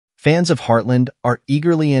Fans of Heartland are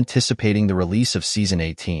eagerly anticipating the release of Season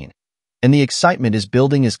 18, and the excitement is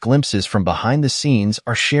building as glimpses from behind the scenes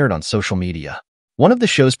are shared on social media. One of the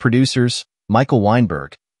show's producers, Michael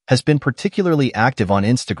Weinberg, has been particularly active on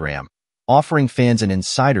Instagram, offering fans an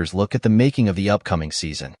insider's look at the making of the upcoming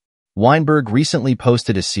season. Weinberg recently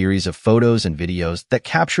posted a series of photos and videos that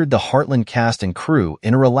captured the Heartland cast and crew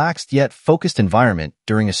in a relaxed yet focused environment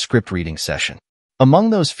during a script reading session.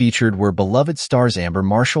 Among those featured were beloved stars Amber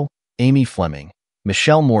Marshall, Amy Fleming,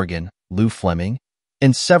 Michelle Morgan, Lou Fleming,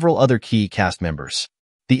 and several other key cast members.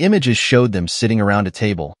 The images showed them sitting around a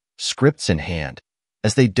table, scripts in hand,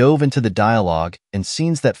 as they dove into the dialogue and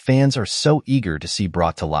scenes that fans are so eager to see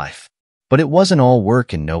brought to life. But it wasn't all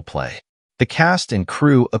work and no play. The cast and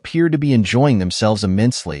crew appeared to be enjoying themselves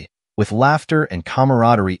immensely, with laughter and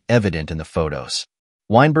camaraderie evident in the photos.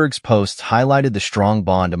 Weinberg's posts highlighted the strong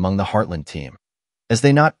bond among the Heartland team, as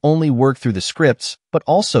they not only worked through the scripts, but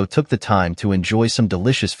also took the time to enjoy some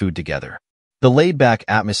delicious food together. The laid-back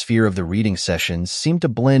atmosphere of the reading sessions seemed to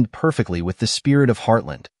blend perfectly with the spirit of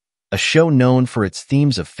Heartland, a show known for its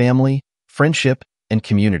themes of family, friendship, and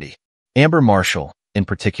community. Amber Marshall, in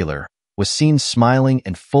particular, was seen smiling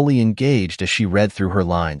and fully engaged as she read through her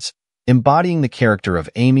lines, embodying the character of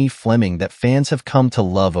Amy Fleming that fans have come to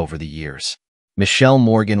love over the years. Michelle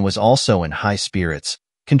Morgan was also in high spirits,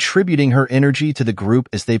 contributing her energy to the group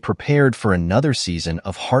as they prepared for another season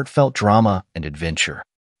of heartfelt drama and adventure.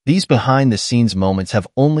 These behind-the-scenes moments have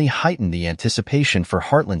only heightened the anticipation for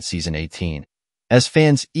Heartland Season 18, as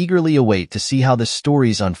fans eagerly await to see how the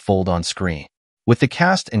stories unfold on screen. With the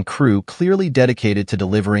cast and crew clearly dedicated to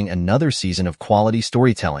delivering another season of quality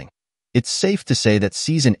storytelling, it's safe to say that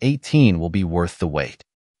Season 18 will be worth the wait.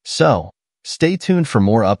 So, stay tuned for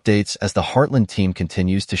more updates as the Heartland team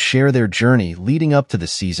continues to share their journey leading up to the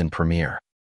season premiere.